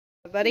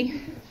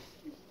Buddy?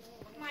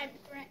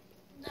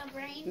 The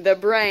brain. The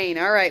brain.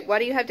 All right. Why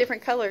do you have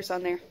different colors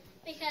on there?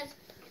 Because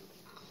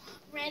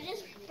red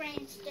is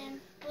brainstem,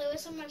 blue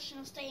is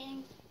emotional state,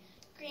 and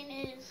green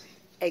is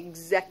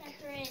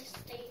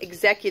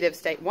executive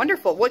state.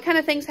 Wonderful. What kind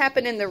of things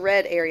happen in the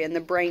red area, in the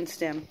brain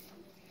stem?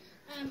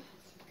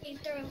 You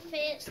throw a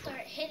fit, start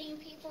hitting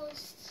people,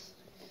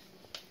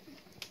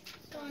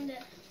 going to...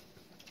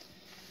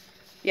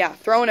 Yeah,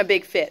 throwing a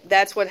big fit.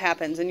 That's what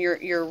happens. And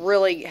you're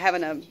really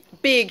having a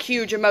big,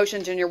 huge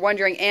emotions, and you're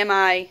wondering, am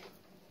I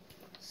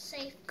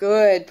safe?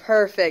 Good.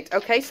 Perfect.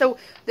 Okay, so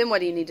then what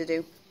do you need to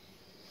do?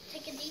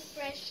 Take a deep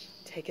breath.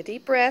 Take a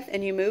deep breath,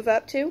 and you move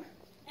up to?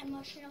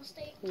 Emotional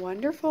state.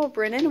 Wonderful.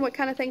 Brennan, what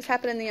kind of things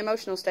happen in the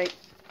emotional state?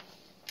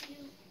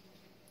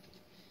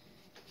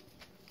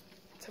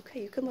 It's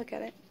okay. You can look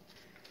at it.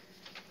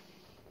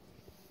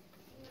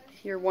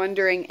 You're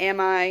wondering, am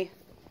I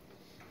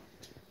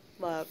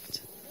loved?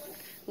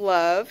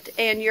 Loved,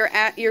 and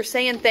you're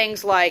saying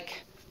things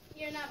like,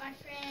 "You're not my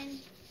friend.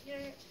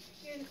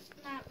 You're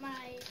not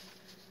my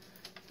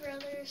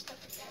brother." Stuff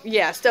like that.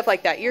 Yeah, stuff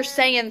like that. You're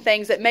saying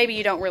things that maybe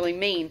you don't really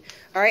mean.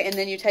 All right, and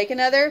then you take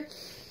another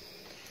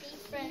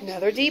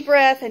deep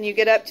breath, and you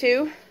get up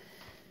to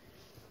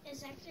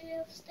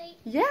executive state.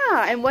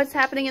 Yeah, and what's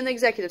happening in the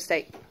executive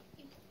state?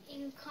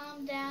 You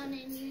calm down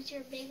and use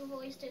your big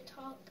voice to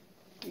talk.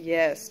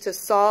 Yes, to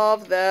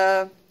solve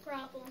the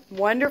problem.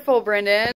 Wonderful, Brendan.